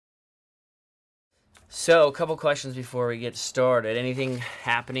So, a couple questions before we get started. Anything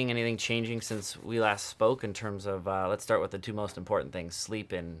happening, anything changing since we last spoke in terms of, let's start with the two most important things,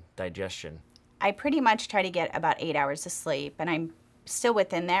 sleep and digestion. I pretty much try to get about 8 hours of sleep, and I'm still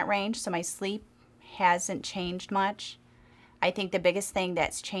within that range, so my sleep hasn't changed much. I think the biggest thing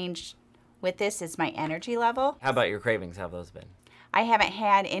that's changed with this is my energy level. How about your cravings? How have those been? I haven't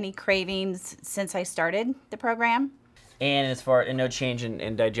had any cravings since I started the program. And as far, and no change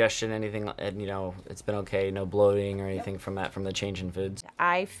in digestion, anything, and it's been okay, no bloating or anything from the change in foods?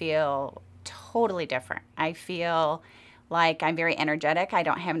 I feel totally different. I feel like I'm very energetic. I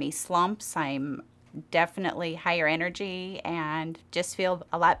don't have any slumps. I'm definitely higher energy and just feel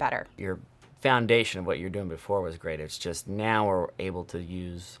a lot better. Your foundation of what you're doing before was great. It's just now we're able to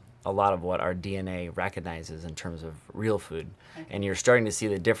use a lot of what our DNA recognizes in terms of real food. Okay. And you're starting to see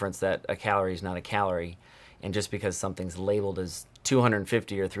the difference that a calorie is not a calorie. And just because something's labeled as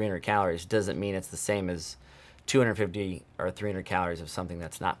 250 or 300 calories doesn't mean it's the same as 250 or 300 calories of something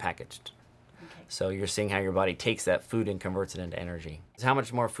that's not packaged. Okay. So you're seeing how your body takes that food and converts it into energy. So how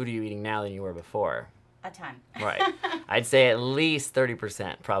much more food are you eating now than you were before? A ton. Right. I'd say at least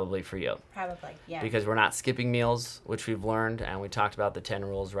 30% probably for you. Probably, yeah. Because we're not skipping meals, which we've learned, and we talked about the 10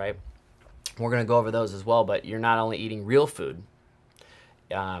 rules, right? We're going to go over those as well, but you're not only eating real food,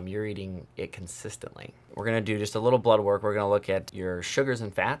 you're eating it consistently. We're going to do just a little blood work. We're going to look at your sugars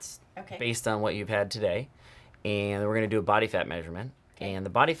and fats based on what you've had today. And then we're going to do a body fat measurement. Okay. And the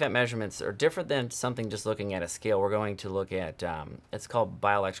body fat measurements are different than something just looking at a scale. We're going to look at, it's called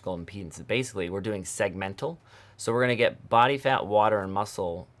bioelectrical impedance. Basically, we're doing segmental. So we're going to get body fat, water, and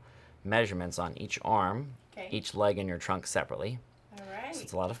muscle measurements on each arm, each leg, and your trunk separately. So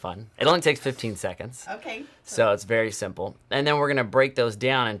it's a lot of fun. It only takes 15 seconds. Okay. So it's very simple. And then we're going to break those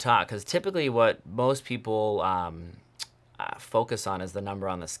down and talk, because typically what most people focus on is the number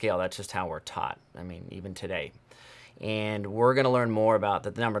on the scale. That's just how we're taught. I mean, even today. And we're going to learn more about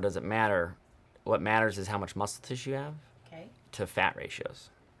that the number doesn't matter. What matters is how much muscle tissue you have to fat ratios.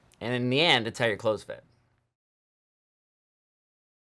 And in the end, it's how your clothes fit.